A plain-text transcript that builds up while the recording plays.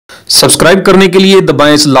Subscribe करने के लिए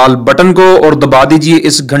दबाएं इस लाल बटन को और दबा दीजिए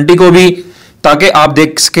इस घंटी को भी, ताकि आप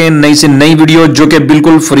देख सकें नई से नई वीडियो जो कि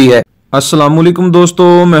बिल्कुल फ्री है। अस्सलाम वालेकुम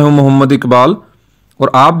दोस्तों, मैं हूं मोहम्मद इकबाल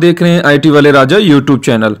और आप देख रहे हैं आईटी वाले राजा यूट्यूब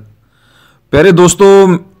चैनल। प्यारे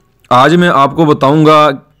दोस्तों, आज मैं आपको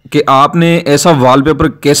बताऊंगा कि आपने ऐसा वॉलपेपर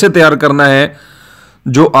कैसे तैयार करना है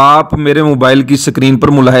जो आप मेरे मोबाइल की स्क्रीन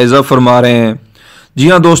पर मुलाहिजा फरमा रहे हैं। जी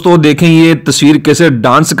हाँ दोस्तों, देखें ये तस्वीर कैसे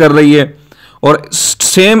डांस कर रही है और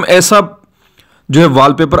सेम ऐसा जो है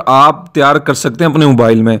वॉलपेपर आप तैयार कर सकते हैं अपने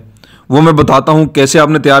मोबाइल में। वो मैं बताता हूँ कैसे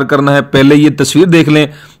आपने तैयार करना है। पहले ये तस्वीर देख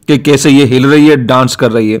लें कि कैसे ये हिल रही है, डांस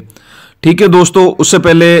कर रही है। ठीक है दोस्तों, उससे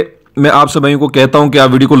पहले मैं आप सभी को कहता हूँ कि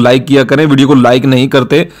आप वीडियो को लाइक किया करें। वीडियो को लाइक नहीं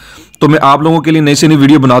करते तो मैं आप लोगों के लिए नई से नई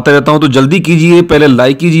वीडियो बनाता रहता हूँ, तो जल्दी कीजिए, पहले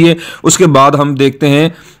लाइक कीजिए, उसके बाद हम देखते हैं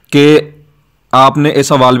कि आपने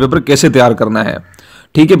ऐसा वॉलपेपर कैसे तैयार करना है।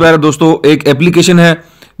 ठीक है प्यारे दोस्तों, एक एप्लीकेशन है,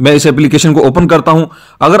 मैं इस एप्लीकेशन को ओपन करता हूं।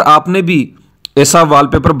 अगर आपने भी ऐसा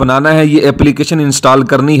वॉलपेपर बनाना है, ये एप्लीकेशन इंस्टॉल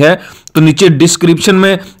करनी है, तो नीचे डिस्क्रिप्शन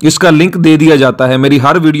में इसका लिंक दे दिया जाता है। मेरी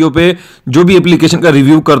हर वीडियो पे जो भी एप्लीकेशन का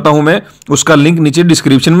रिव्यू करता हूं मैं, उसका लिंक नीचे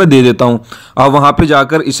डिस्क्रिप्शन में दे देता हूं। आप वहां पे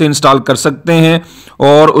जाकर इसे इंस्टॉल कर सकते हैं।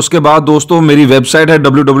 और उसके बाद दोस्तों मेरी वेबसाइट है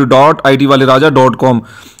www.itwaleraja.com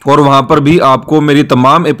और वहां पर भी आपको मेरी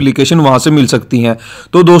तमाम एप्लीकेशन वहां से मिल सकती हैं।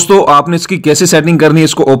 तो दोस्तों आपने इसकी कैसे सेटिंग करनी है,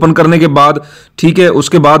 इसको ओपन करने के बाद, ठीक है,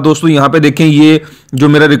 उसके बाद दोस्तों यहाँ पे देखें ये जो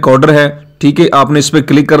मेरा रिकॉर्डर है, ठीक है, आपने इस पर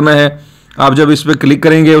क्लिक करना है। आप जब इस पर क्लिक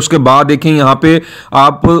करेंगे उसके बाद देखें यहाँ पे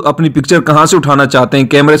आप अपनी पिक्चर कहाँ से उठाना चाहते हैं,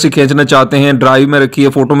 कैमरे से खींचना चाहते हैं, ड्राइव में रखी है,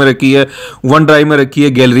 फोटो में रखी है, वन ड्राइव में रखी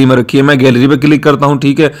है, गैलरी में रखी है। मैं गैलरी पे क्लिक करता हूँ।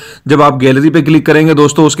 ठीक है, जब आप गैलरी पे क्लिक करेंगे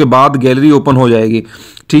दोस्तों उसके बाद गैलरी ओपन हो जाएगी।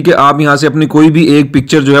 ठीक है, आप यहाँ से अपनी कोई भी एक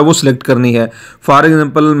पिक्चर जो है वो सिलेक्ट करनी है। फॉर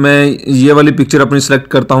एग्जाम्पल मैं ये वाली पिक्चर अपनी सिलेक्ट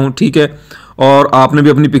करता हूँ। ठीक है, और आपने भी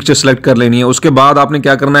अपनी पिक्चर सेलेक्ट कर लेनी है। उसके बाद आपने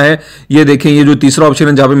क्या करना है, ये देखें ये जो तीसरा ऑप्शन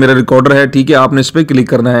है जहाँ पे मेरा रिकॉर्डर है, ठीक है, आपने इस पर क्लिक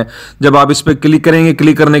करना है। जब आप इस पर क्लिक करेंगे,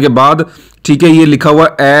 क्लिक करने के बाद ठीक है ये लिखा हुआ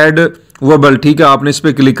ऐड वर्बल, ठीक है, आपने इस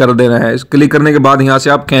पर क्लिक कर देना है। क्लिक करने के बाद यहाँ से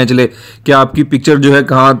आप खींच ले कि आपकी पिक्चर जो है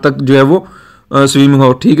कहाँ तक जो है वो स्विमिंग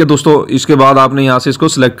हो। ठीक है दोस्तों, इसके बाद आपने यहाँ से इसको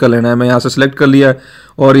सिलेक्ट कर लेना है। मैं यहाँ से सिलेक्ट कर लिया है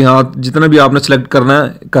और यहाँ जितना भी आपने सिलेक्ट करना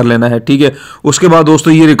है कर लेना है। ठीक है, उसके बाद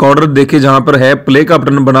दोस्तों ये रिकॉर्डर देखिए जहाँ पर है प्ले का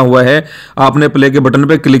बटन बना हुआ है, आपने प्ले के बटन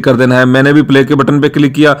पे क्लिक कर देना है। मैंने भी प्ले के बटन पे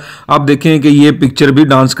क्लिक किया। आप देखें कि ये पिक्चर भी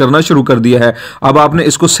डांस करना शुरू कर दिया है। अब आपने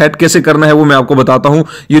इसको सेट कैसे करना है वो मैं आपको बताता हूँ।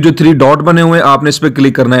 ये जो 3 डॉट बने हुए हैं आपने इस पर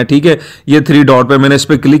क्लिक करना है। ठीक है, ये 3 डॉट पे मैंने इस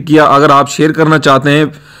पर क्लिक किया। अगर आप शेयर करना चाहते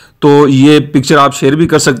हैं तो ये पिक्चर आप शेयर भी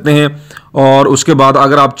कर सकते हैं। और उसके बाद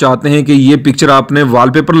अगर आप चाहते हैं कि ये पिक्चर आपने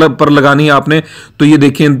वॉलपेपर पर लगानी है आपने, तो ये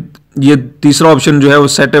देखें ये तीसरा ऑप्शन जो है वो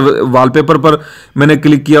सेट वॉलपेपर पर मैंने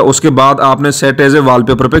क्लिक किया। उसके बाद आपने सेट एज ए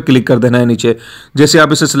वॉलपेपर पे क्लिक कर देना है नीचे। जैसे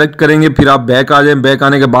आप इसे सेलेक्ट करेंगे फिर आप बैक आ जाएं। बैक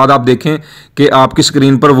आने के बाद आप देखें कि आपकी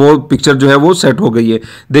स्क्रीन पर वो पिक्चर जो है वो सेट हो गई है।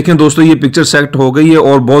 देखें दोस्तों ये पिक्चर सेट हो गई है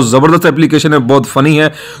और बहुत ज़बरदस्त एप्लीकेशन है, बहुत फ़नी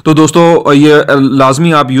है। तो दोस्तों ये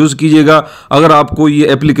लाजमी आप यूज़ कीजिएगा। अगर आपको ये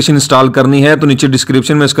एप्लीकेशन इंस्टॉल करनी है तो नीचे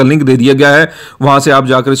डिस्क्रिप्शन में इसका लिंक दे दिया गया है, वहाँ से आप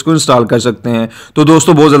जाकर इसको इंस्टॉल कर सकते हैं। तो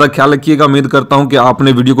दोस्तों बहुत ज़्यादा ख्याल रखिएगा। उम्मीद करता हूँ कि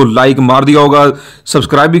आपने वीडियो को लाइक मार दिया होगा,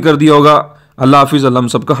 सब्सक्राइब भी कर दिया होगा। अल्लाह हाफिज़, अल्लाह हम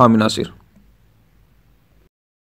सबका हामी नासिर।